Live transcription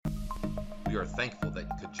We are thankful that you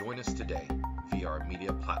could join us today via our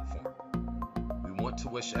media platform. We want to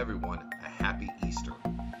wish everyone a happy Easter.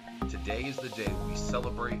 Today is the day we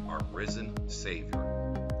celebrate our risen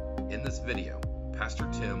Savior. In this video, Pastor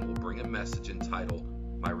Tim will bring a message entitled,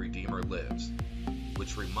 My Redeemer Lives,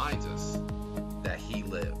 which reminds us that He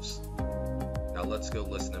lives. Now let's go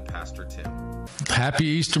listen to Pastor Tim. Happy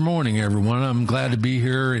Easter morning, everyone. I'm glad to be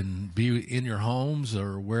here and be in your homes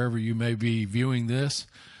or wherever you may be viewing this.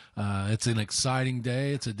 It's an exciting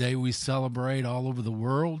day. It's a day we celebrate all over the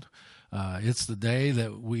world. It's the day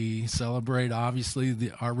that we celebrate,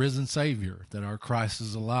 obviously, our risen Savior, that our Christ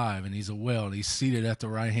is alive and He's well and He's seated at the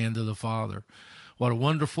right hand of the Father. What a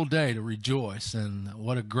wonderful day to rejoice, and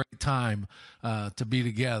what a great time to be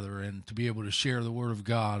together and to be able to share the Word of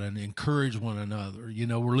God and encourage one another. You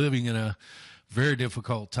know, we're living in a very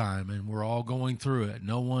difficult time, and we're all going through it.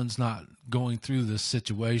 No one's not going through this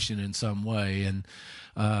situation in some way. And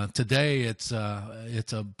today it's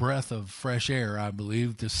a breath of fresh air, I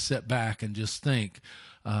believe, to sit back and just think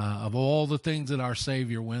of all the things that our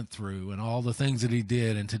Savior went through and all the things that He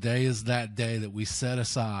did. And today is that day that we set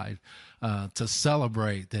aside to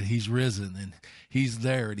celebrate that He's risen and He's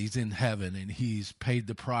there and He's in heaven and He's paid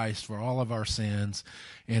the price for all of our sins.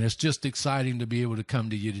 And it's just exciting to be able to come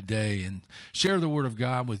to you today and share the Word of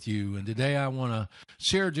God with you. And today I want to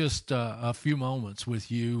share just a few moments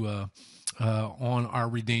with you on our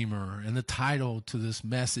Redeemer. And the title to this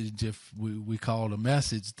message, if we call it a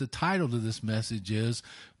message, the title to this message is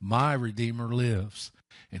My Redeemer Lives.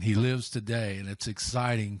 And He lives today, and it's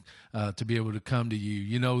exciting to be able to come to you.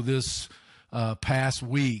 You know, this past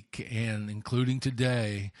week, and including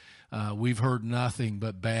today, we've heard nothing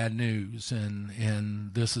but bad news,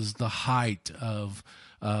 and this is the height of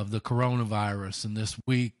the coronavirus. And this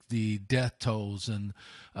week, the death tolls and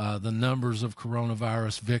the numbers of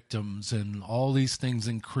coronavirus victims and all these things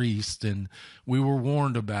increased, and we were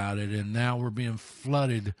warned about it, and now we're being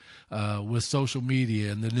flooded with social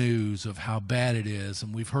media and the news of how bad it is.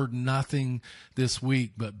 And we've heard nothing this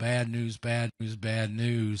week but bad news, bad news, bad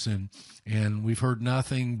news, and we've heard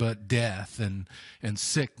nothing but death and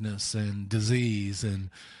sickness and disease. And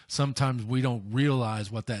sometimes we don't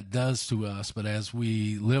realize what that does to us, but as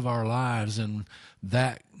we live our lives and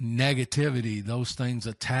that negativity, those things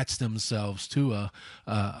attach themselves to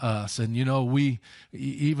us. And, you know,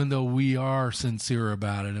 even though we are sincere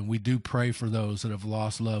about it, and we do pray for those that have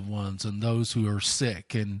lost loved ones and those who are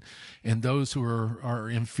sick and those who are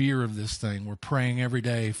in fear of this thing, we're praying every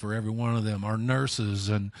day for every one of them, our nurses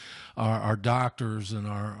and our doctors and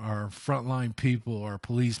our frontline people, our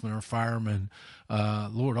policemen, our firemen,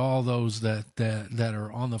 Lord, all those that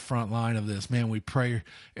are on the front line of this. Man, we pray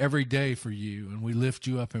every day for you, and we lift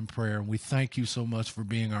you up in prayer, and we thank you so much for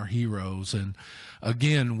being our heroes. And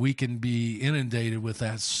again, we can be inundated with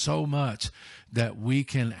that so much that we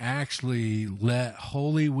can actually let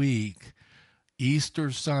Holy Week,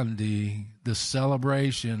 Easter Sunday, the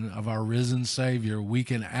celebration of our risen Savior, we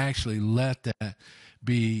can actually let that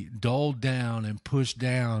be dulled down and pushed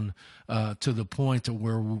down to the point to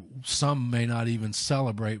where some may not even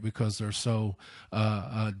celebrate because they're so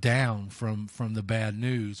down from the bad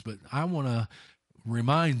news. But I want to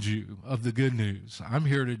remind you of the good news. I'm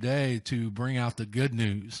here today to bring out the good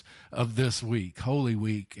news of this week, Holy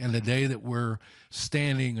Week, and the day that we're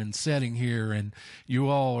standing and sitting here, and you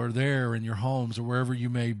all are there in your homes or wherever you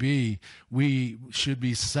may be. We should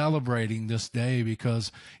be celebrating this day,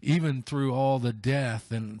 because even through all the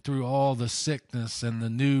death and through all the sickness and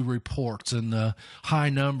the new reports and the high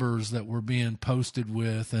numbers that we're being posted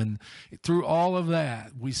with, and through all of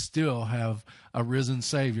that, we still have a risen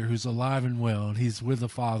Savior who's alive and well, and He's with the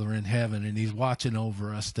Father in heaven, and He's watching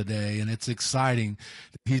over us today. And it's exciting.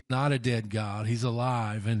 He's not a dead God. He's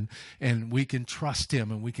alive, and we can trust Him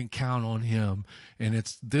and we can count on Him. And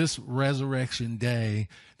it's this resurrection day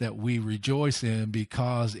that we rejoice in,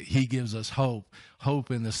 because He gives us hope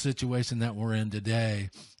in the situation that we're in today.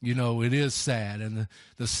 You know, it is sad, and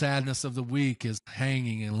the sadness of the week is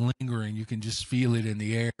hanging and lingering. You can just feel it in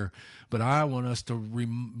the air. But I want us to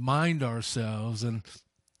remind ourselves and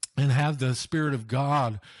have the Spirit of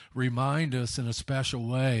God remind us in a special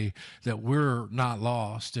way that we're not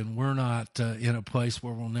lost, and we're not in a place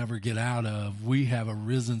where we'll never get out of. We have a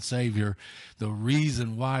risen Savior. The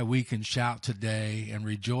reason why we can shout today and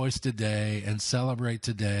rejoice today and celebrate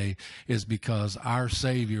today is because our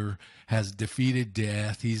Savior has defeated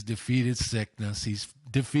death. He's defeated sickness. He's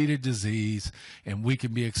defeated disease, and we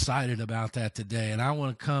can be excited about that today. And I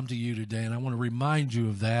want to come to you today, and I want to remind you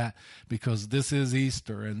of that, because this is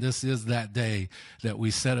Easter, and this is that day that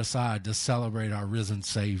we set aside to celebrate our risen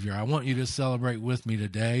Savior. I want you to celebrate with me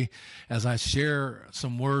today as I share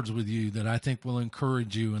some words with you that I think will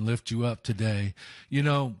encourage you and lift you up today. You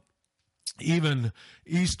know, even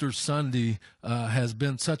Easter Sunday has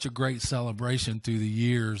been such a great celebration through the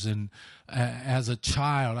years. And as a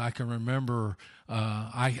child, I can remember,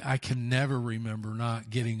 I can never remember not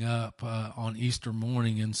getting up on Easter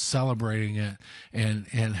morning and celebrating it and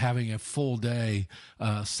having a full day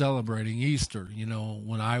celebrating Easter. You know,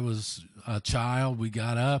 when I was a child, we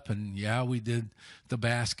got up and, we did the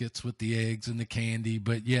baskets with the eggs and the candy,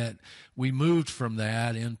 but yet we moved from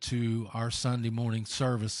that into our Sunday morning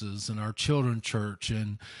services and our children's church,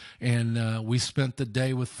 and we spent the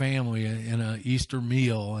day with family in an Easter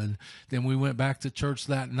meal, and then we went back to church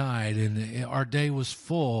that night, and our day was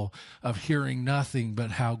full of hearing nothing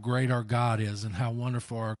but how great our God is and how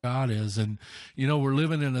wonderful our God is. And you know, we're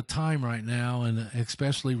living in a time right now, and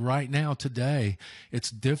especially right now today,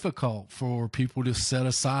 it's difficult for people to set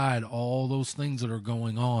aside all those things that are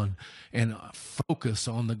going on and focus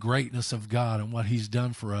on the greatness of God and what he's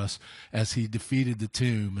done for us as he defeated the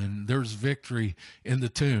tomb. And there's victory in the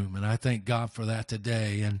tomb, and I thank God for that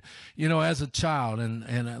today. And you know, as a child,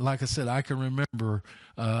 and like I said, I can remember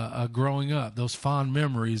growing up, those fond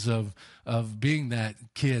memories of being that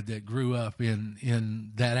kid that grew up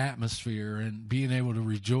in that atmosphere, and being able to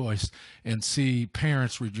rejoice and see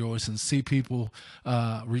parents rejoice and see people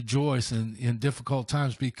rejoice in difficult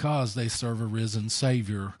times, because they serve a risen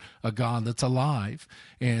Savior, a God that's alive.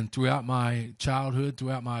 And throughout my childhood,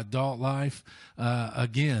 throughout my adult life,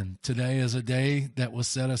 again, today is a day that was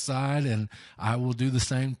set aside, and I will do the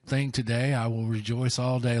same thing today. I will rejoice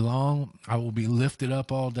all day long. I will be lifted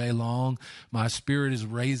up all day long. My spirit is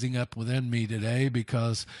raising up within me today,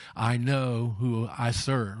 because I know who I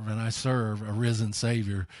serve, and I serve a risen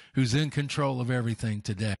Savior who's in control of everything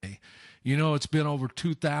today. You know, it's been over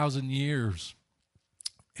 2,000 years,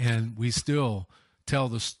 and we still tell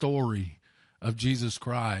the story of Jesus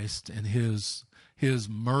Christ and his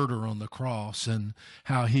murder on the cross, and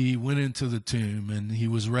how he went into the tomb and he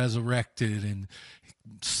was resurrected and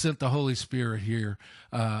sent the Holy Spirit here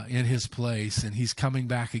in his place, and he's coming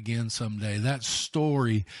back again someday. That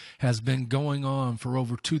story has been going on for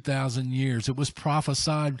over 2,000 years. It was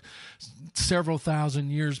prophesied several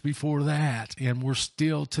thousand years before that, and we're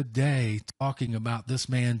still today talking about this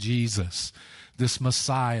man Jesus, this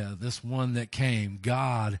Messiah, this one that came,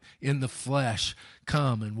 God in the flesh,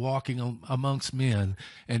 come and walking amongst men,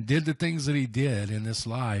 and did the things that he did in this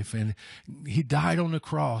life. And he died on the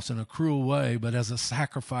cross in a cruel way, but as a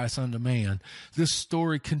sacrifice unto man. This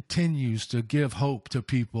story continues to give hope to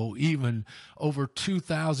people. Even over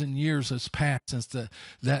 2,000 years has passed since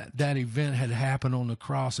that event had happened on the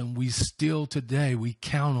cross, and we still today, we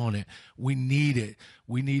count on it. We need it.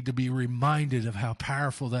 We need to be reminded of how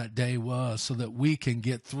powerful that day was, so that we can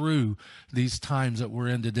get through these times that we're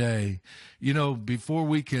in today. You know, before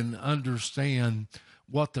we can understand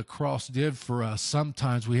what the cross did for us,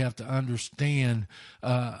 sometimes we have to understand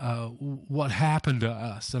what happened to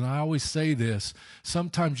us. And I always say this,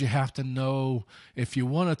 sometimes you have to know, if you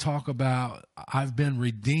want to talk about, I've been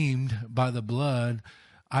redeemed by the blood,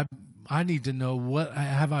 I need to know, what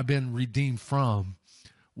have I been redeemed from?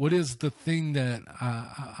 What is the thing that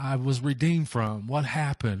I was redeemed from? What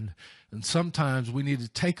happened? And sometimes we need to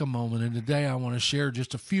take a moment, and today I want to share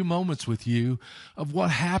just a few moments with you of what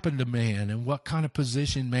happened to man and what kind of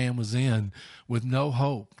position man was in, with no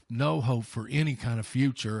hope for any kind of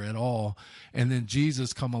future at all. And then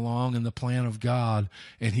Jesus come along in the plan of God,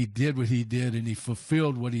 and he did what he did, and he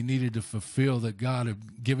fulfilled what he needed to fulfill, that God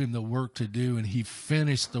had given him the work to do, and he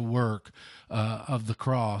finished the work of the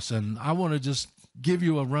cross. And I want to just give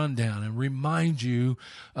you a rundown and remind you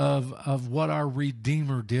of what our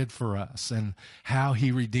Redeemer did for us and how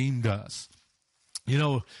he redeemed us. You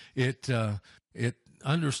know, it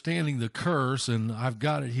understanding the curse, and I've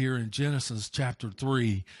got it here in Genesis chapter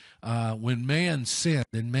 3. When man sinned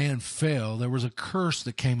and man fell, there was a curse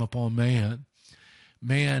that came upon man.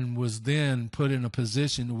 Man was then put in a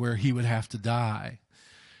position where he would have to die.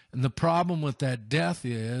 And the problem with that death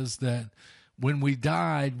is that when we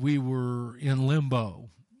died, we were in limbo.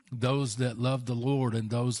 Those that loved the Lord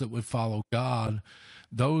and those that would follow God,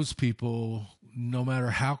 those people, no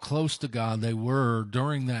matter how close to God they were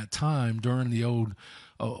during that time, during the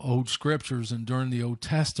old scriptures and during the Old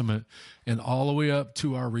Testament, and all the way up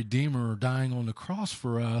to our Redeemer dying on the cross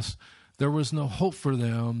for us, there was no hope for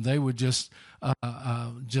them. They would just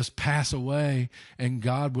pass away, and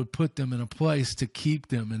God would put them in a place to keep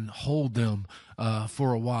them and hold them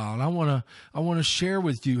for a while. And I want to share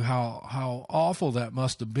with you how awful that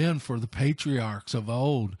must have been for the patriarchs of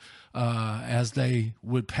old, as they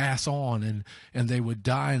would pass on and they would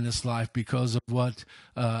die in this life because of what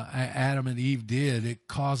Adam and Eve did. It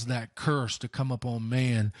caused that curse to come upon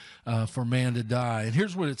man, for man to die. And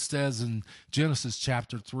here's what it says in Genesis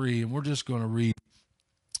chapter 3, and we're just going to read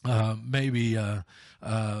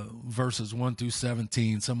verses 1 through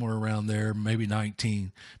 17, somewhere around there, maybe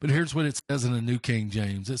 19. But here's what it says in the New King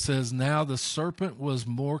James. It says, "Now the serpent was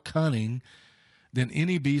more cunning than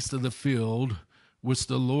any beast of the field which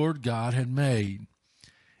the Lord God had made.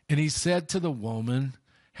 And he said to the woman,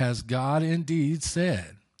 Has God indeed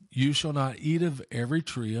said, You shall not eat of every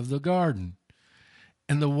tree of the garden?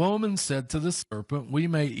 And the woman said to the serpent, We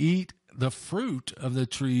may eat the fruit of the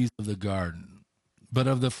trees of the garden. But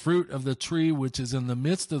of the fruit of the tree which is in the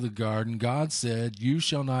midst of the garden, God said, You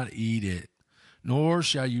shall not eat it, nor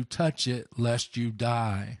shall you touch it, lest you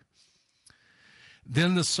die.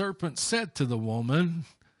 Then the serpent said to the woman,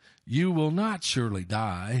 You will not surely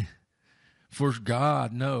die, for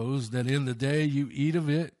God knows that in the day you eat of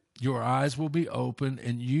it, your eyes will be opened,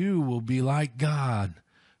 and you will be like God,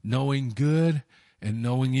 knowing good and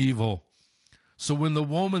knowing evil. So when the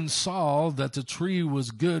woman saw that the tree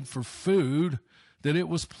was good for food, that it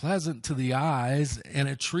was pleasant to the eyes, and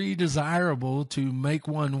a tree desirable to make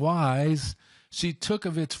one wise, she took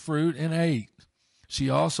of its fruit and ate. She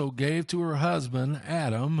also gave to her husband,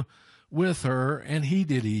 Adam, with her, and he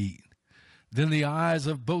did eat. Then the eyes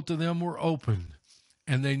of both of them were opened,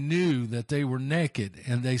 and they knew that they were naked,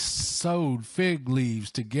 and they sewed fig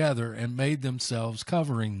leaves together and made themselves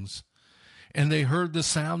coverings. And they heard the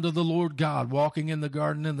sound of the Lord God walking in the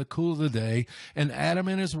garden in the cool of the day, and Adam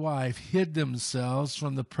and his wife hid themselves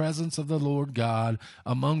from the presence of the Lord God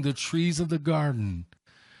among the trees of the garden.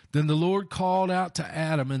 Then the Lord called out to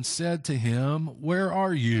Adam and said to him, Where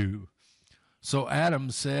are you? So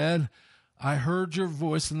Adam said, I heard your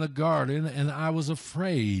voice in the garden, and I was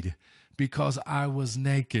afraid because I was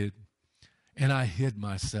naked, and I hid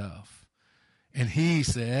myself. And he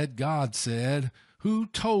said, God said, Who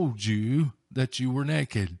told you that you were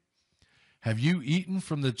naked? Have you eaten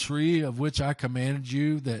from the tree of which I commanded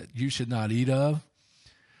you that you should not eat of?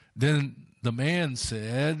 Then the man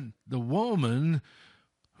said, The woman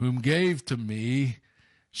whom gave to me,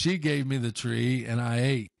 she gave me the tree, and I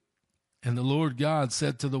ate. And the Lord God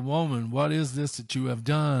said to the woman, What is this that you have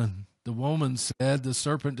done? The woman said, The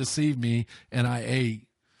serpent deceived me, and I ate.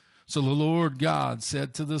 So the Lord God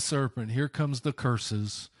said to the serpent, Here comes the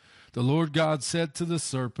curses. The Lord God said to the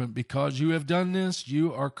serpent, Because you have done this,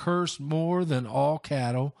 you are cursed more than all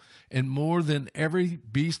cattle, and more than every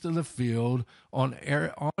beast of the field. On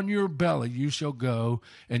your belly you shall go,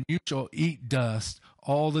 and you shall eat dust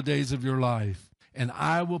all the days of your life. And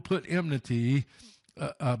I will put enmity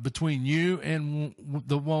between you and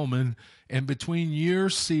the woman, and between your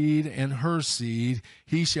seed and her seed.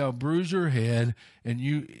 He shall bruise your head, and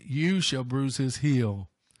you shall bruise his heel.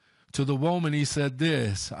 To the woman he said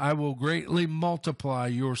this, I will greatly multiply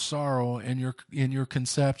your sorrow and in your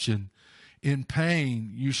conception. In pain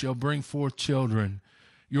you shall bring forth children.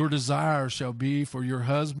 Your desire shall be for your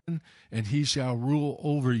husband, and he shall rule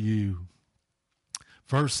over you.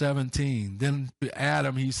 Verse 17, Then to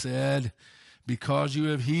Adam he said, Because you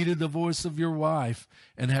have heeded the voice of your wife,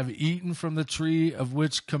 and have eaten from the tree of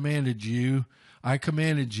which I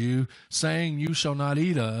commanded you, saying, You shall not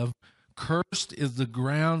eat of, cursed is the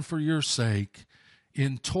ground for your sake.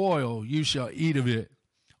 In toil you shall eat of it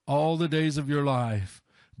all the days of your life.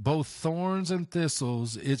 Both thorns and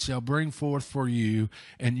thistles it shall bring forth for you,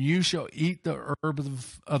 and you shall eat the herb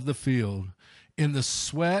of the field. In the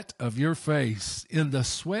sweat of your face,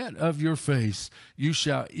 you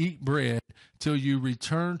shall eat bread till you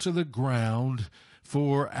return to the ground,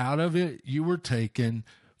 for out of it you were taken,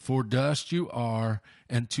 for dust you are,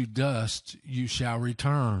 and to dust you shall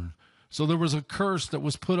return. So there was a curse that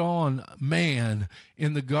was put on man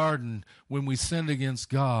in the garden when we sinned against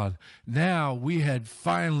God. Now we had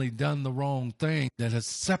finally done the wrong thing that has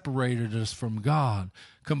separated us from God.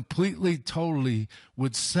 Completely, totally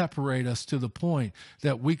would separate us to the point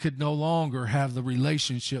that we could no longer have the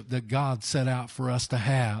relationship that God set out for us to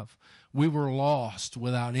have. We were lost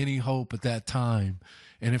without any hope at that time.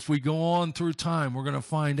 And if we go on through time, we're going to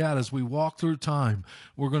find out as we walk through time,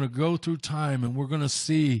 we're going to go through time and we're going to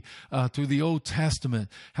see through the Old Testament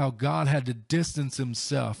how God had to distance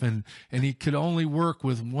himself and he could only work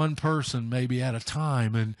with one person maybe at a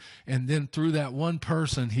time. And then through that one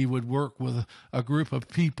person, he would work with a group of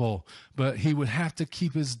people, but he would have to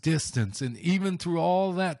keep his distance. And even through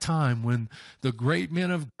all that time when the great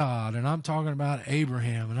men of God, and I'm talking about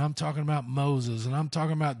Abraham, and I'm talking about Moses, and I'm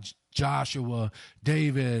talking about Joshua,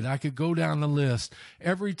 David, I could go down the list.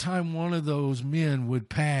 Every time one of those men would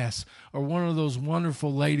pass or one of those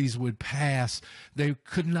wonderful ladies would pass, they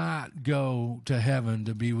could not go to heaven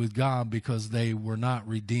to be with God because they were not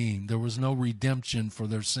redeemed. There was no redemption for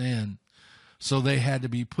their sin. So they had to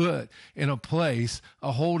be put in a place,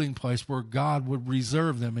 a holding place where God would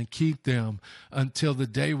reserve them and keep them until the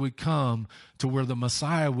day would come to where the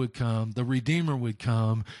Messiah would come, the Redeemer would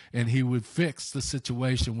come, and he would fix the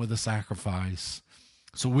situation with a sacrifice.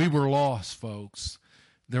 So we were lost, folks.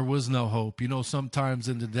 There was no hope. You know, sometimes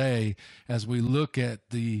in the day, as we look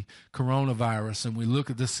at the coronavirus and we look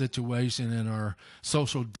at the situation and our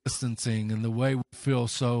social distancing and the way we feel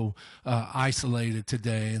so isolated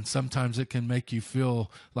today, and sometimes it can make you feel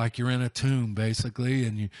like you're in a tomb,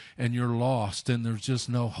 basically, and you're lost, and there's just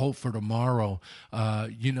no hope for tomorrow.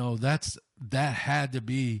 That had to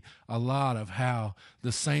be a lot of how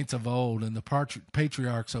the saints of old and the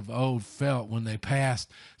patriarchs of old felt when they passed.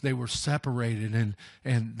 They were separated and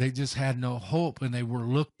they just had no hope, and they were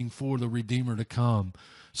looking for the Redeemer to come.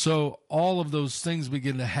 So all of those things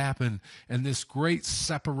began to happen, and this great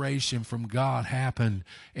separation from God happened,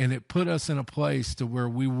 and it put us in a place to where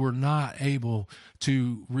we were not able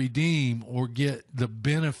to redeem or get the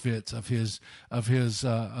benefits of his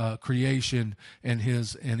creation and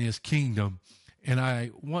his kingdom. And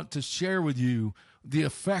I want to share with you the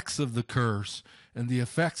effects of the curse. And the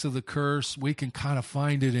effects of the curse, we can kind of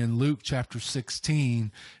find it in Luke chapter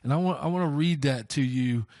 16. And I want to read that to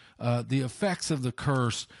you. The effects of the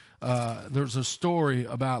curse. There's a story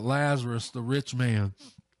about Lazarus, the rich man,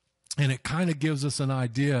 and it kind of gives us an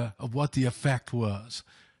idea of what the effect was,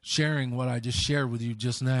 sharing what I just shared with you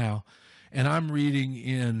just now. And I'm reading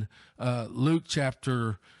in Luke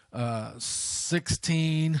chapter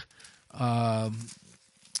 16. I'll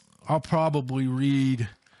probably read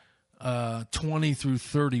 20 through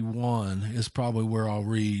 31 is probably where I'll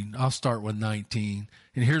read. I'll start with 19.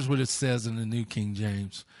 And here's what it says in the New King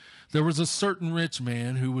James. There was a certain rich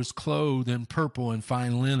man who was clothed in purple and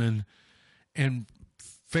fine linen and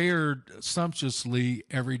fared sumptuously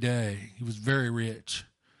every day. He was very rich.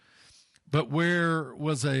 But there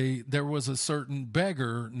was a certain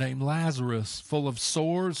beggar named Lazarus, full of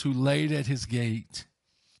sores, who laid at his gate,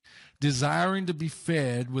 desiring to be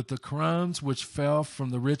fed with the crumbs which fell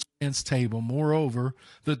from the rich man's table. Moreover,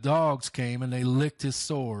 the dogs came and they licked his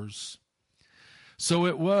sores. So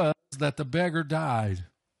it was that the beggar died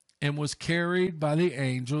and was carried by the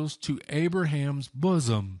angels to Abraham's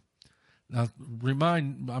bosom. Now,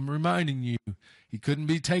 I'm reminding you, he couldn't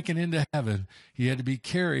be taken into heaven. He had to be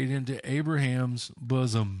carried into Abraham's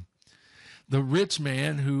bosom. The rich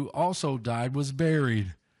man who also died was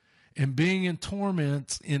buried, and being in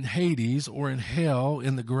torments in Hades, or in hell,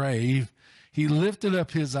 in the grave, he lifted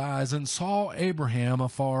up his eyes and saw Abraham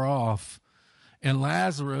afar off, and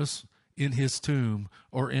Lazarus in his tomb,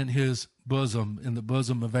 or in his bosom, in the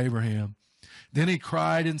bosom of Abraham. Then he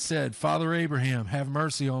cried and said, Father Abraham, have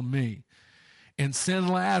mercy on me, and send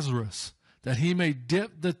Lazarus, that he may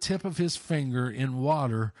dip the tip of his finger in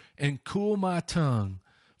water and cool my tongue,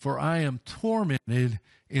 for I am tormented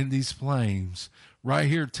in these flames. Right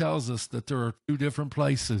here tells us that there are two different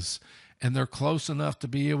places, and they're close enough to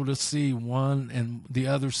be able to see one and the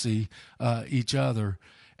other see each other.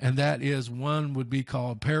 And that is, one would be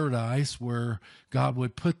called paradise, where God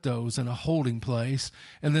would put those in a holding place.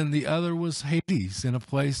 And then the other was Hades, in a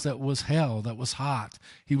place that was hell, that was hot.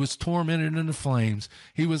 He was tormented in the flames.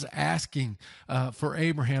 He was asking for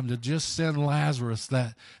Abraham to just send Lazarus,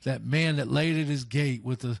 that man that laid at his gate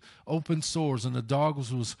with the open sores, and the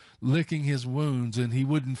dogs was licking his wounds, and he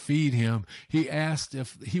wouldn't feed him. He asked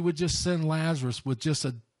if he would just send Lazarus with just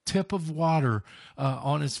a tip of water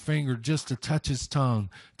on his finger, just to touch his tongue,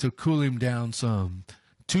 to cool him down some.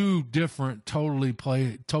 Two different, totally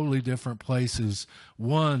different places.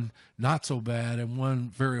 One not so bad, and one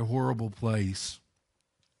very horrible place.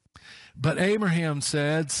 But Abraham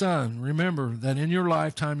said, Son, remember that in your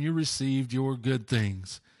lifetime you received your good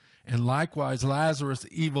things, and likewise Lazarus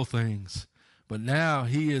evil things. But now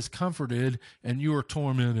he is comforted, and you are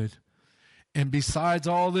tormented. And besides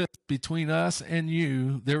all this, between us and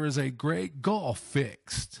you, there is a great gulf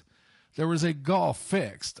fixed, There was a gulf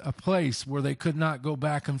fixed, a place where they could not go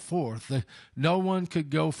back and forth. No one could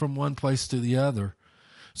go from one place to the other,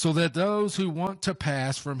 so that those who want to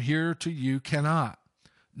pass from here to you cannot,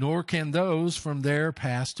 nor can those from there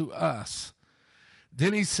pass to us.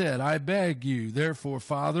 Then he said, I beg you, therefore,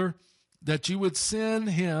 Father, that you would send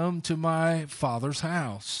him to my father's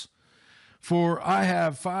house. For I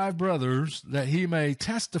have 5 brothers, that he may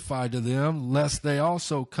testify to them, lest they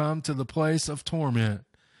also come to the place of torment.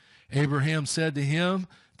 Abraham said to him,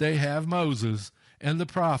 they have Moses and the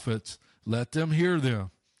prophets. Let them hear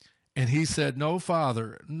them. And he said, no,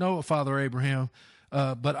 Father Abraham,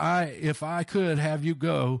 but if I could have you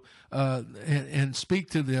go and speak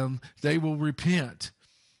to them, they will repent.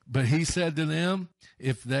 But he said to them,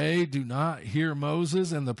 if they do not hear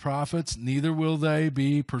Moses and the prophets, neither will they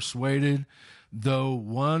be persuaded, though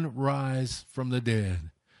one rise from the dead.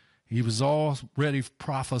 He was already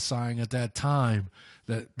prophesying at that time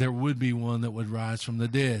that there would be one that would rise from the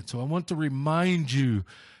dead. So I want to remind you,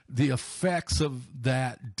 the effects of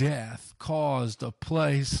that death caused a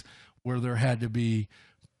place where there had to be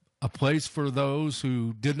a place for those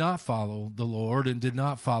who did not follow the Lord and did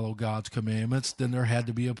not follow God's commandments. Then there had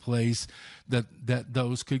to be a place that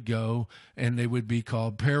those could go, and they would be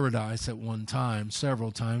called paradise at one time.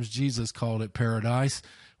 Several times Jesus called it paradise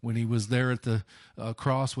when he was there at the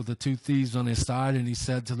cross with the 2 thieves on his side, and he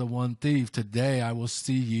said to the one thief, today I will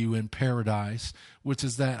see you in paradise, which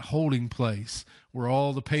is that holding place where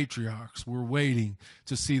all the patriarchs were waiting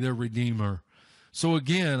to see their Redeemer. So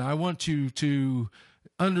again, I want you to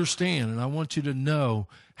understand, and I want you to know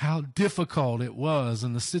how difficult it was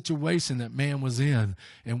and the situation that man was in,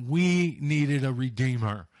 and we needed a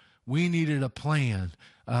Redeemer. We needed a plan,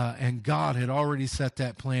 and God had already set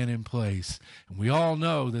that plan in place. And we all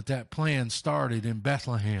know that that plan started in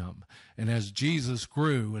Bethlehem. And as Jesus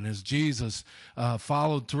grew and as Jesus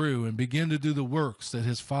followed through and began to do the works that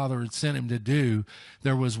his Father had sent him to do,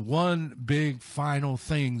 there was one big final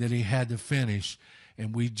thing that he had to finish.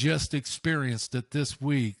 And we just experienced it this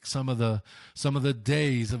week, some of the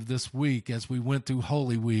days of this week as we went through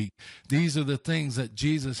Holy Week. These are the things that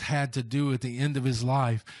Jesus had to do at the end of his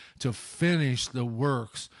life to finish the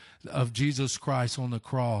works of Jesus Christ on the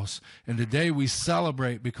cross. And today we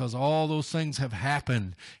celebrate because all those things have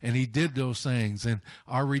happened, and he did those things, and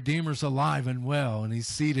our Redeemer's alive and well, and he's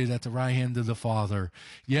seated at the right hand of the Father.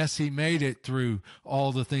 Yes, he made it through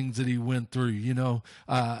all the things that he went through. You know,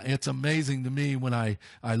 it's amazing to me when I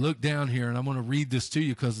look down here, and I'm going to read this to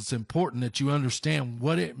you because it's important that you understand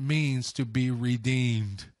what it means to be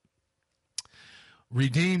redeemed.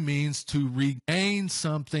 Redeem means to regain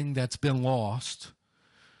something that's been lost,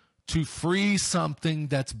 to free something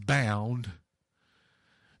that's bound,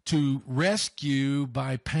 to rescue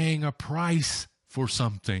by paying a price for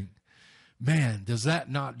something. Man, does that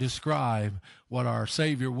not describe what our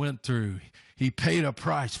Savior went through? He paid a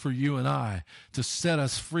price for you and I to set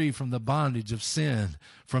us free from the bondage of sin,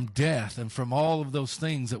 from death, and from all of those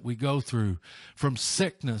things that we go through, from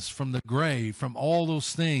sickness, from the grave, from all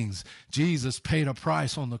those things. Jesus paid a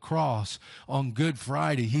price on the cross. On Good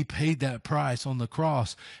Friday, he paid that price on the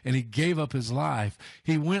cross, and he gave up his life.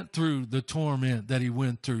 He went through the torment that he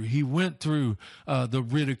went through. He went through the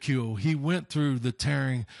ridicule. He went through the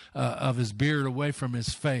tearing of his beard away from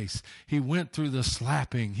his face. He went through the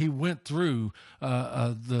slapping. He went through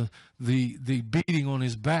the beating on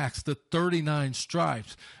his backs, the 39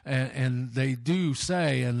 stripes. And they do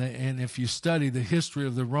say, and if you study the history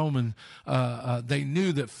of the Roman, they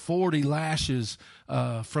knew that 40 lashes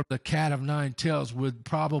from the cat of 9 tails would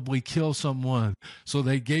probably kill someone. So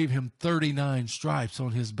they gave him 39 stripes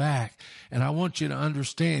on his back. And I want you to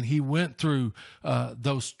understand, he went through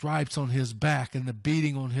those stripes on his back and the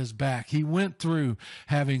beating on his back. He went through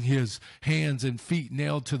having his hands and feet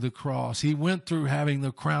nailed to the cross. He went through having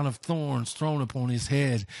the crown of thorns thrown upon his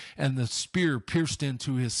head, and the spear pierced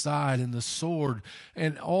into his side, and the sword,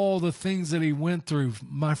 and all the things that he went through.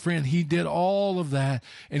 My friend, he did all of that,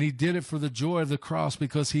 and he did it for the joy of the cross,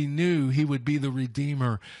 because he knew he would be the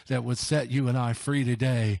Redeemer that would set you and I free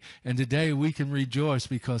today. And today we can rejoice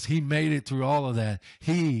because he made it through all of that.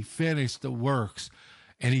 He finished the works,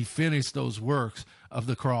 and he finished those works of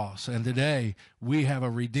the cross. And today we have a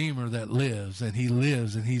Redeemer that lives, and he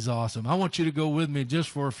lives, and he's awesome. I want you to go with me just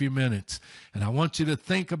for a few minutes, and I want you to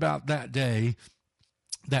think about that day,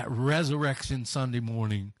 that resurrection Sunday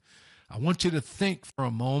morning. I want you to think for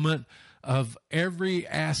a moment of every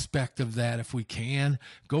aspect of that if we can.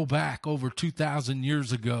 Go back over 2,000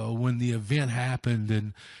 years ago when the event happened,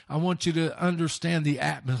 and I want you to understand the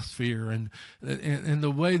atmosphere and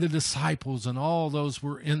the way the disciples and all those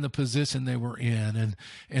were in the position they were in.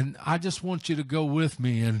 And I just want you to go with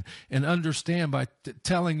me and understand by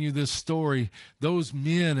telling you this story, those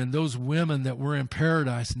men and those women that were in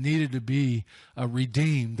paradise needed to be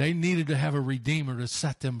redeemed. They needed to have a redeemer to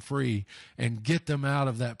set them free and get them out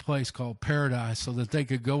of that place called paradise so that they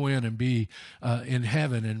could go in and be in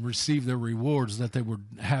heaven and receive their rewards that they would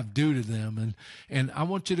have due to them. And I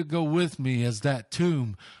want you to go with me as that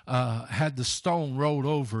tomb had the stone rolled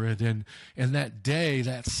over it. And that day,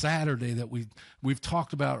 that Saturday that we've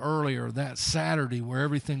talked about earlier, that Saturday where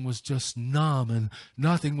everything was just numb and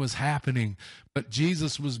nothing was happening. But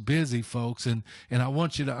Jesus was busy, folks, and I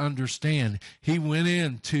want you to understand, he went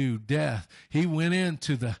into death. He went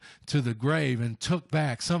into the grave and took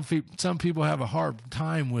back. Some people have a hard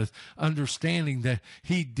time with understanding that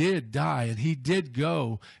he did die and he did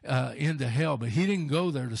go into hell, but he didn't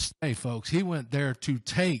go there to stay, folks. He went there to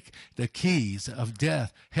take the keys of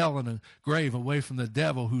death, hell, and the grave away from the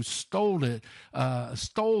devil who stole that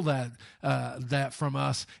from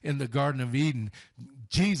us in the Garden of Eden.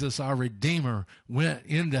 Jesus, our Redeemer, went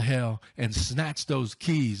into hell and snatched those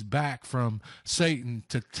keys back from Satan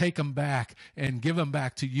to take them back and give them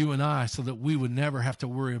back to you and I so that we would never have to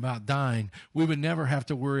worry about dying. We would never have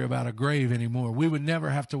to worry about a grave anymore. We would never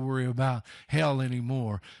have to worry about hell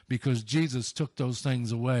anymore because Jesus took those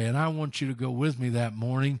things away. And I want you to go with me that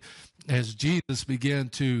morning as Jesus began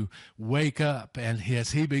to wake up and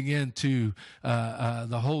as he began to,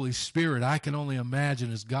 the Holy Spirit, I can only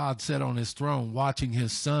imagine as God sat on his throne watching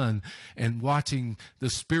his son and watching the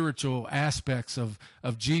spiritual aspects of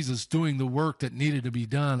Jesus doing the work that needed to be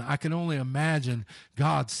done. I can only imagine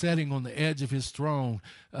God sitting on the edge of his throne,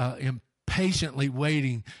 patiently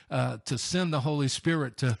waiting to send the Holy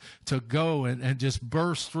Spirit to go and just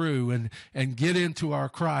burst through and get into our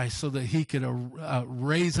Christ so that he could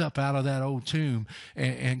raise up out of that old tomb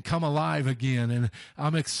and come alive again. And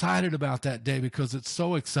I'm excited about that day because it's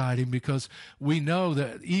so exciting because we know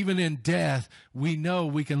that even in death, we know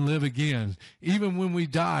we can live again. Even when we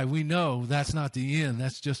die, we know that's not the end.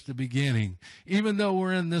 That's just the beginning. Even though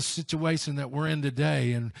we're in this situation that we're in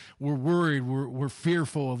today and we're worried, we're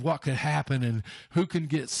fearful of what could happen and who can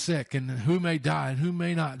get sick and who may die and who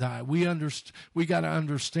may not die. We got to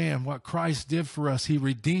understand what Christ did for us. He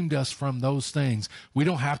redeemed us from those things. We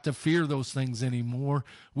don't have to fear those things anymore.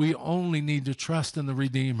 We only need to trust in the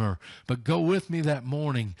Redeemer. But go with me that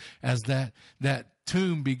morning as that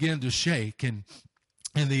tomb began to shake and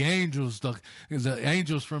the angels, the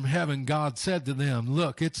angels from heaven, God said to them,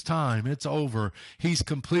 look, it's time. It's over. He's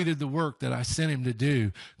completed the work that I sent him to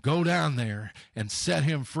do. Go down there and set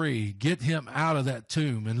him free. Get him out of that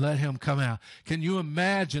tomb and let him come out. Can you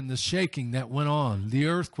imagine the shaking that went on, the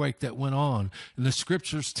earthquake that went on? And the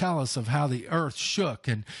scriptures tell us of how the earth shook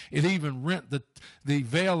and it even rent the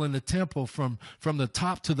veil in the temple from the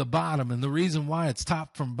top to the bottom. And the reason why it's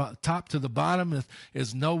from top to the bottom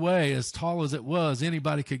is no way, as tall as it was,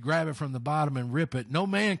 anybody could grab it from the bottom and rip it. No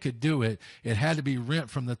man could do it. It had to be rent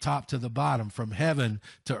from the top to the bottom, from heaven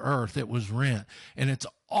to earth. It was rent. And it's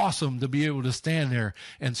awesome to be able to stand there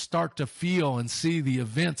and start to feel and see the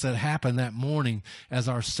events that happened that morning as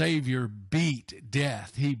our Savior beat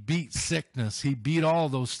death. He beat sickness. He beat all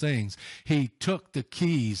those things. He took the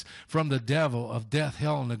keys from the devil of death,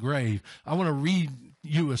 hell, and the grave. I want to read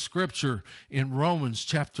you a scripture in Revelation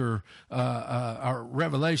chapter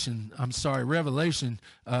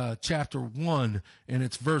 1, and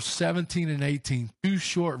it's verse 17 and 18, two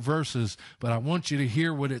short verses, but I want you to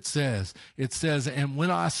hear what it says. It says, and when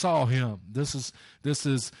I saw him, this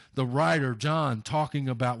is the writer John talking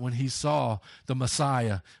about when he saw the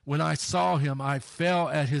Messiah. When I saw him, I fell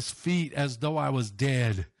at his feet as though I was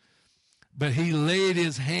dead. But he laid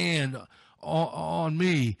his hand on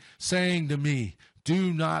me, saying to me,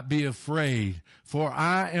 do not be afraid, for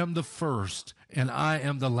I am the first and I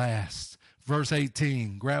am the last. Verse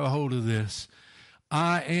 18, grab a hold of this.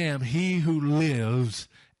 I am he who lives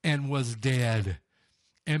and was dead.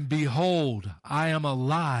 And behold, I am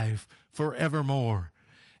alive forevermore.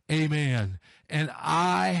 Amen. And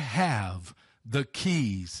I have the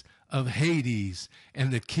keys of Hades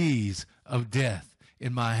and the keys of death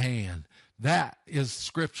in my hand. That is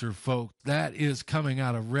scripture, folks. That is coming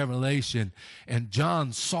out of Revelation. And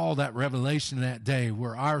John saw that revelation that day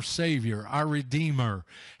where our Savior, our Redeemer,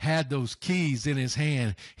 had those keys in his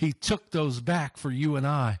hand. He took those back for you and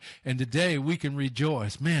I. And today we can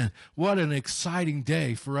rejoice. Man, what an exciting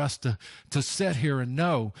day for us to sit here and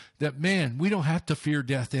know that, man, we don't have to fear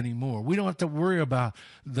death anymore. We don't have to worry about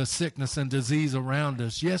the sickness and disease around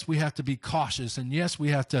us. Yes, we have to be cautious. And yes, we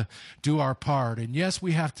have to do our part. And yes,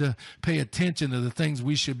 we have to pay attention to the things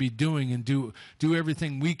we should be doing and do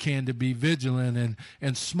everything we can to be vigilant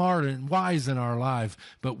and smart and wise in our life.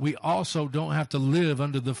 But we also don't have to live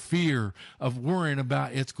under the fear of worrying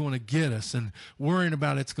about it's going to get us and worrying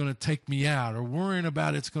about it's going to take me out or worrying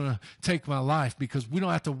about it's going to take my life, because we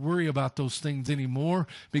don't have to worry about those things anymore,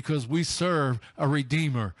 because we serve a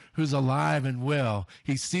Redeemer who's alive and well.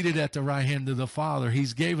 He's seated at the right hand of the Father.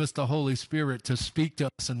 He's gave us the Holy Spirit to speak to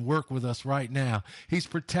us and work with us right now. He's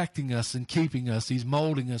protecting us and keeping us. He's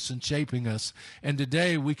molding us and shaping us. And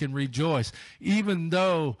today we can rejoice. Even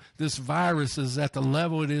though this virus is at the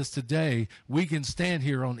level it is today, we can stand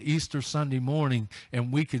here on Easter Sunday morning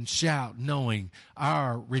and we can shout knowing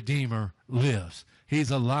our Redeemer lives.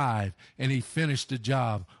 He's alive and he finished the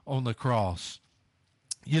job on the cross.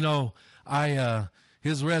 You know,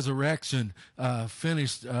 his resurrection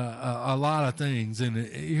finished a lot of things. And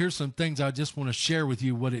here's some things I just want to share with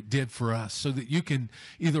you what it did for us, so that you can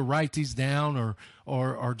either write these down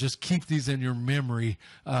or just keep these in your memory.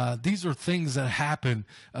 These are things that happened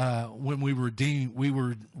when we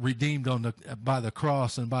were redeemed by the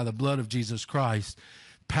cross and by the blood of Jesus Christ.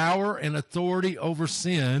 Power and authority over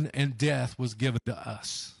sin and death was given to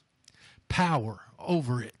us. Power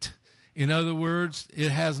over it. In other words,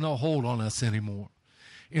 it has no hold on us anymore.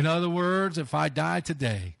 In other words, if I die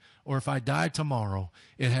today or if I die tomorrow,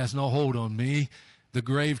 it has no hold on me. The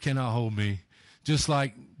grave cannot hold me. Just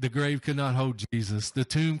like the grave could not hold Jesus, the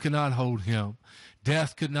tomb cannot hold him.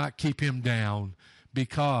 Death could not keep him down,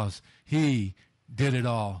 because he did it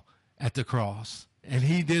all at the cross. And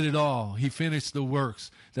he did it all. He finished the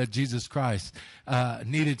works that Jesus Christ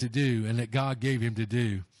needed to do and that God gave him to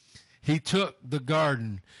do. He took the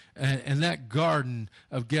garden, and that garden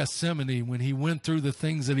of Gethsemane, when he went through the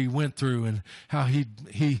things that he went through and how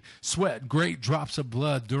he sweat great drops of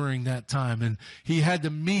blood during that time. And he had to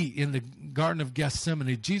meet in the Garden of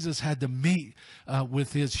Gethsemane. Jesus had to meet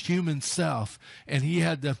with his human self, and he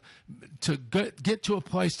had to get to a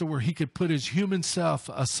place to where he could put his human self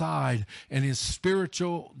aside and his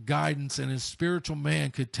spiritual guidance and his spiritual man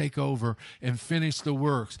could take over and finish the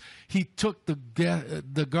works. He took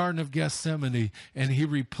the Garden of Gethsemane and he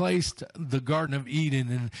replaced the Garden of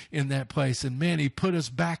Eden in that place. And man, he put us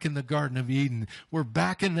back in the Garden of Eden. We're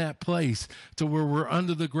back in that place to where we're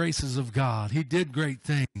under the graces of God. He did great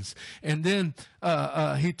things. And then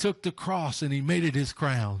he took the cross and he made it his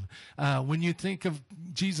crown. When you think of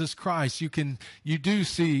Jesus Christ, you do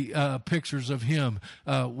see pictures of him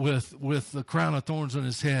with the crown of thorns on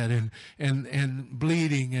his head and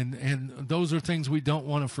bleeding, and those are things we don't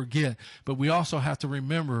want to forget. But we also have to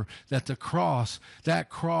remember that the cross,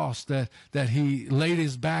 that he laid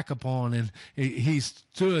his back upon, and he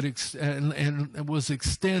stood and was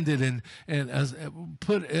extended and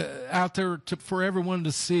put out there for everyone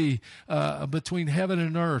to see between heaven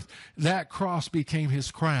and earth. That cross became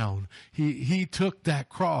his crown. He took that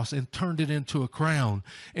cross and turned it into a crown.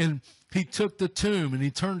 And he took the tomb and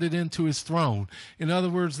he turned it into his throne. In other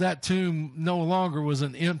words, that tomb no longer was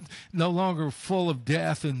no longer full of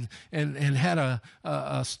death and had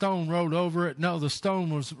a stone rolled over it. No, the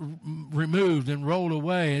stone was removed and rolled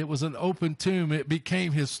away. It was an open tomb. It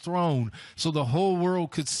became his throne, so the whole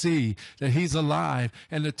world could see that he's alive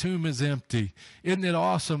and the tomb is empty. Isn't it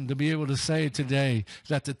awesome to be able to say today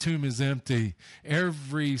that the tomb is empty?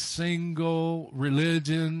 Every single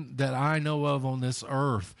religion that I know of on this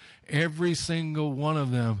earth, every single one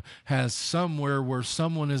of them has somewhere where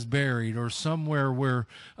someone is buried, or somewhere where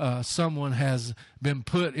someone has been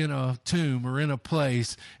put in a tomb or in a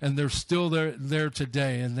place, and they're still there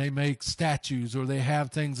today, and they make statues or they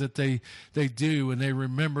have things that they do and they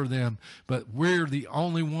remember them. But we're the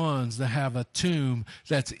only ones that have a tomb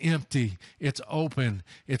that's empty. It's open.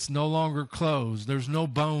 It's no longer closed. There's no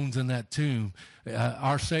bones in that tomb.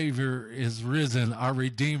 Our Savior is risen. Our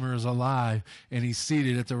Redeemer is alive, and he's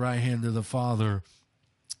seated at the right hand of the Father.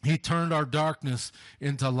 He turned our darkness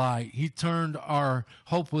into light. He turned our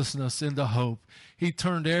hopelessness into hope. He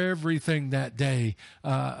turned everything that day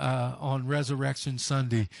on Resurrection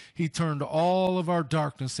Sunday. He turned all of our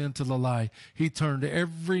darkness into the light. He turned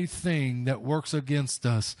everything that works against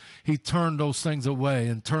us. He turned those things away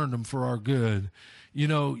and turned them for our good. You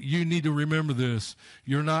know, you need to remember this.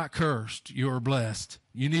 You're not cursed. You are blessed.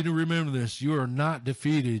 You need to remember this. You are not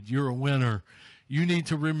defeated. You're a winner. You need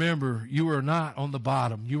to remember you are not on the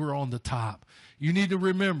bottom. You are on the top. You need to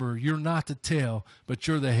remember you're not the tail, but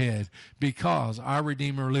you're the head, because our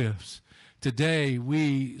Redeemer lives. Today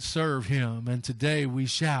we serve him, and today we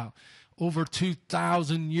shout. Over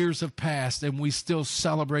 2,000 years have passed, and we still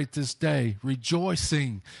celebrate this day,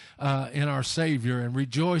 rejoicing in our Savior and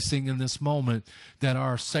rejoicing in this moment that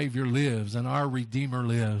our Savior lives and our Redeemer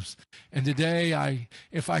lives. And today,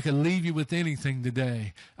 if I could leave you with anything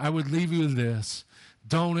today, I would leave you with this.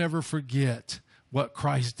 Don't ever forget what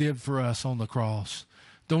Christ did for us on the cross.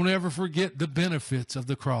 Don't ever forget the benefits of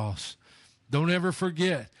the cross. Don't ever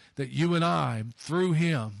forget that you and I, through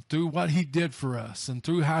him, through what he did for us and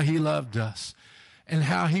through how he loved us and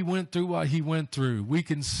how he went through what he went through, we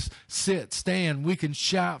can sit, stand, we can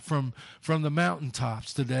shout from the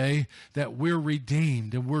mountaintops today that we're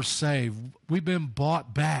redeemed and we're saved. We've been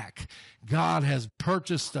bought back. God has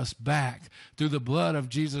purchased us back through the blood of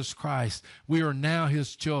Jesus Christ. We are now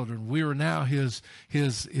his children. We are now his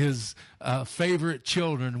favorite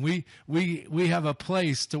children. We have a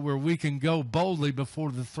place to where we can go boldly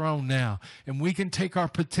before the throne now, and we can take our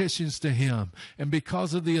petitions to him. And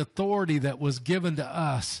because of the authority that was given to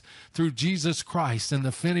us through Jesus Christ and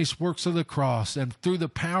the finished works of the cross and through the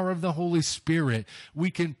power of the Holy Spirit,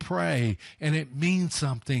 we can pray, and it means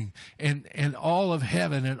something. And all of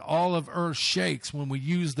heaven and all of earth shakes when we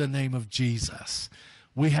use the name of Jesus.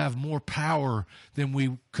 We have more power than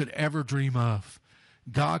we could ever dream of.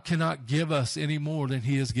 God cannot give us any more than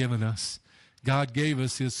he has given us. God gave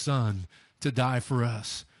us his son to die for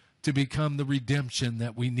us, to become the redemption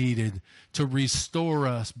that we needed, to restore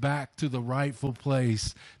us back to the rightful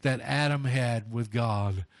place that Adam had with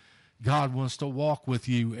God. God wants to walk with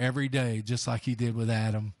you every day, just like he did with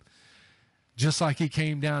Adam. Just like he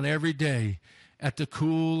came down every day at the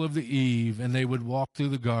cool of the eve, and they would walk through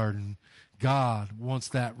the garden. God wants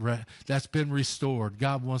that. That's been restored.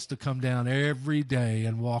 God wants to come down every day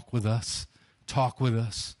and walk with us, talk with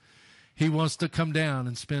us. He wants to come down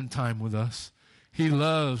and spend time with us. He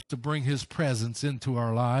loves to bring his presence into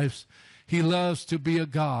our lives. He loves to be a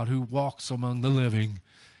God who walks among the living.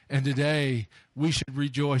 And today, we should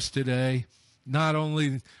rejoice today. Not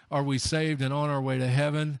only are we saved and on our way to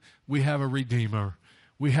heaven, we have a Redeemer.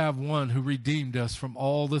 We have one who redeemed us from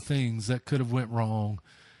all the things that could have went wrong.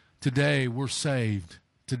 Today, we're saved.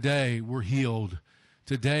 Today, we're healed.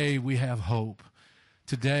 Today, we have hope.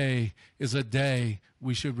 Today is a day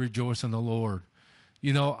we should rejoice in the Lord.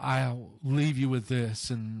 You know, I'll leave you with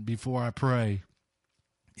this, and before I pray,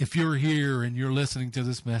 if you're here and you're listening to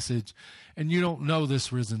this message and you don't know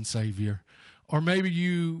this risen Savior, or maybe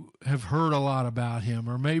you have heard a lot about him,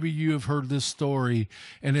 or maybe you have heard this story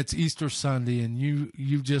and it's Easter Sunday, and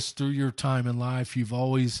you just, through your time in life, you've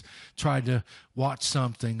always tried to watch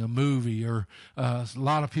something, a movie, or a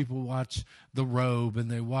lot of people watch The Robe and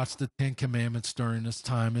they watch the Ten Commandments during this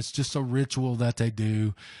time. It's just a ritual that they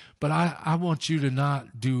do. But I want you to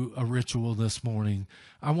not do a ritual this morning.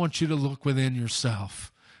 I want you to look within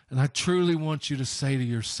yourself. And I truly want you to say to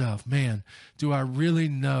yourself, man, do I really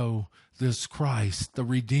know this Christ, the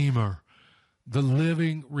Redeemer, the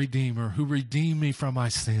living Redeemer who redeemed me from my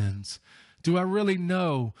sins? Do I really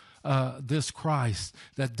know this Christ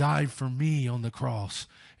that died for me on the cross?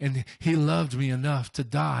 And he loved me enough to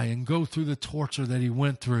die and go through the torture that he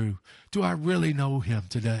went through. Do I really know him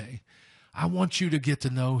today? I want you to get to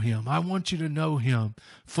know him. I want you to know him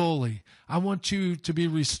fully. I want you to be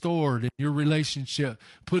restored and your relationship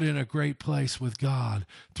put in a great place with God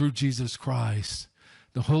through Jesus Christ.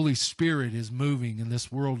 The Holy Spirit is moving in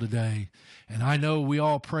this world today. And I know we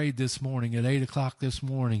all prayed this morning at 8 o'clock this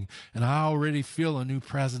morning, and I already feel a new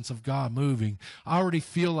presence of God moving. I already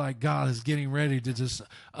feel like God is getting ready to just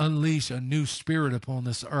unleash a new spirit upon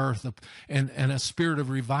this earth, and a spirit of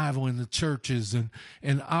revival in the churches.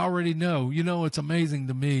 And I already know, it's amazing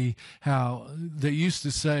to me how they used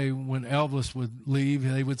to say when Elvis would leave,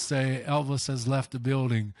 they would say, Elvis has left the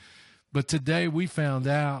building. But today we found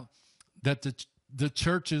out that the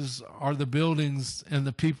churches are the buildings, and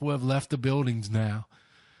the people have left the buildings now.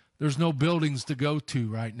 There's no buildings to go to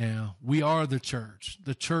right now. We are the church.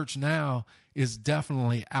 The church now is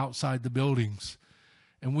definitely outside the buildings.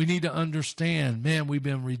 And we need to understand, man, we've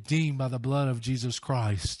been redeemed by the blood of Jesus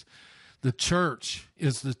Christ. The church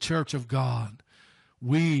is the church of God.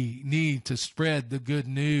 We need to spread the good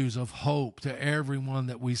news of hope to everyone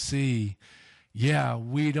that we see. Yeah,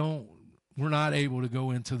 we're not able to go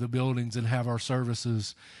into the buildings and have our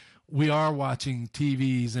services. we are watching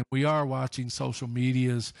TVs and we are watching social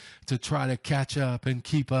medias to try to catch up and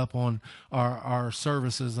keep up on our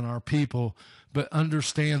services and our people. But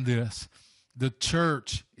understand this, the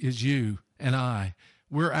church is you and I.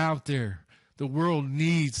 We're out there. The world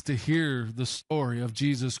needs to hear the story of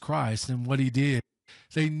Jesus Christ and what he did.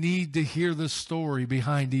 They need to hear the story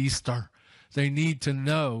behind Easter. They need to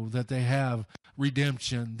know that they have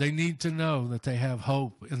redemption. They need to know that they have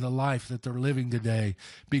hope in the life that they're living today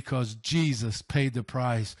because Jesus paid the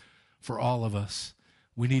price for all of us.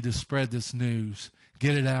 We need to spread this news.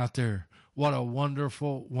 Get it out there. What a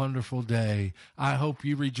wonderful, wonderful day. I hope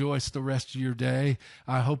you rejoice the rest of your day.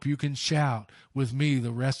 I hope you can shout with me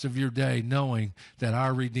the rest of your day knowing that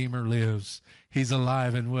our Redeemer lives. He's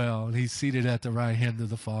alive and well, and he's seated at the right hand of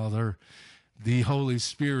the Father. The Holy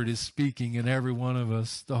Spirit is speaking in every one of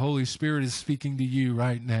us. The Holy Spirit is speaking to you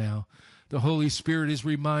right now. The Holy Spirit is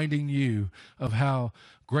reminding you of how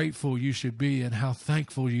grateful you should be and how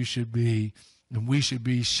thankful you should be. And we should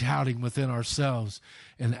be shouting within ourselves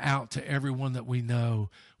and out to everyone that we know.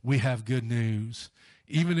 We have good news.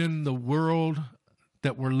 Even in the world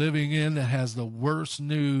that we're living in that has the worst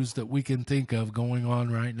news that we can think of going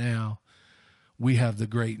on right now, we have the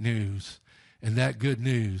great news. And that good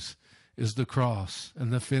news is the cross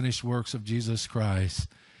and the finished works of Jesus Christ,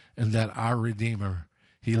 and that our Redeemer,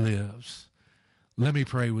 he lives. Let me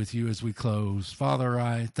pray with you as we close. Father,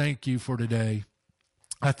 I thank you for today.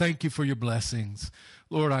 I thank you for your blessings.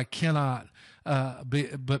 Lord, I cannot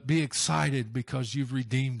but be excited because you've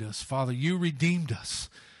redeemed us. Father, you redeemed us.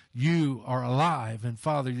 You are alive, and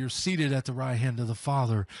Father, you're seated at the right hand of the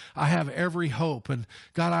Father. I have every hope, and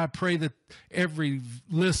God, I pray that every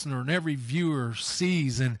listener and every viewer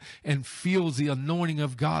sees and feels the anointing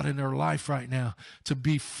of God in their life right now to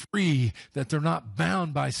be free, that they're not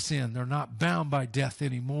bound by sin. They're not bound by death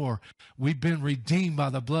anymore. We've been redeemed by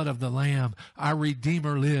the blood of the Lamb. Our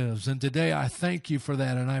Redeemer lives, and today I thank you for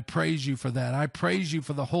that, and I praise you for that. I praise you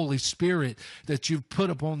for the Holy Spirit that you've put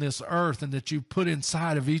upon this earth and that you've put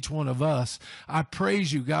inside of each one of us. I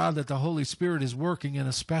praise you, God, that the Holy Spirit is working in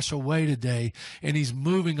a special way today, and he's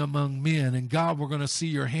moving among men. And God, we're going to see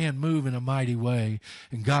your hand move in a mighty way.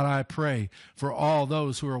 And God, I pray for all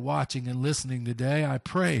those who are watching and listening today. I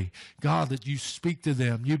pray, God, that you speak to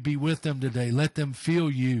them. You be with them today. Let them feel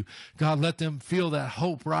you. God, let them feel that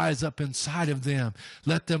hope rise up inside of them.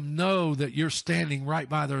 Let them know that you're standing right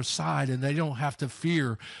by their side, and they don't have to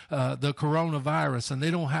fear the coronavirus, and they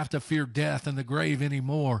don't have to fear death and the grave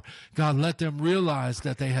anymore. God, let them realize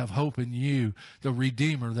that they have hope in you, the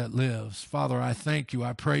Redeemer that lives. Father, I thank you.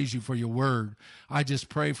 I praise you for your word. I just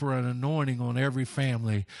pray for an anointing on every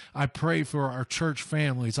family. I pray for our church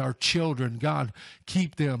families, our children. God,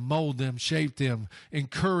 keep them, mold them, shape them,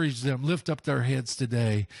 encourage them, lift up their heads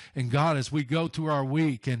today. And God, as we go through our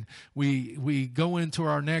week and we go into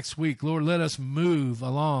our next week, Lord, let us move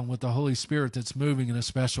along with the Holy Spirit that's moving in a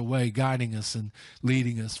special way, guiding us and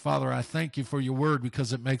leading us. Father, I thank you for your word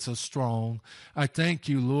because it makes us strong. I thank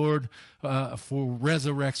you, Lord, for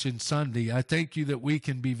Resurrection Sunday. I thank you that we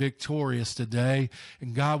can be victorious today.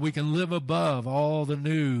 And God, we can live above all the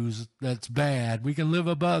news that's bad. We can live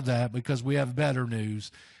above that because we have better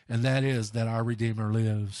news, and that is that our Redeemer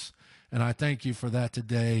lives. And I thank you for that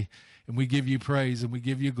today. And we give you praise and we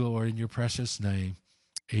give you glory in your precious name.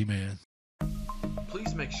 Amen.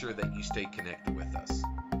 Please make sure that you stay connected with us.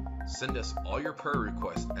 Send us all your prayer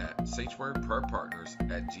requests at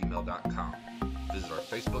sanctuaryprayerpartners@gmail.com. Visit our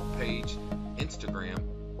Facebook page, Instagram,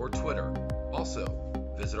 or Twitter. Also,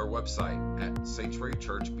 visit our website at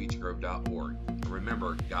sanctuarychurchbeechgrove.org. And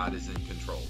remember, God is in control.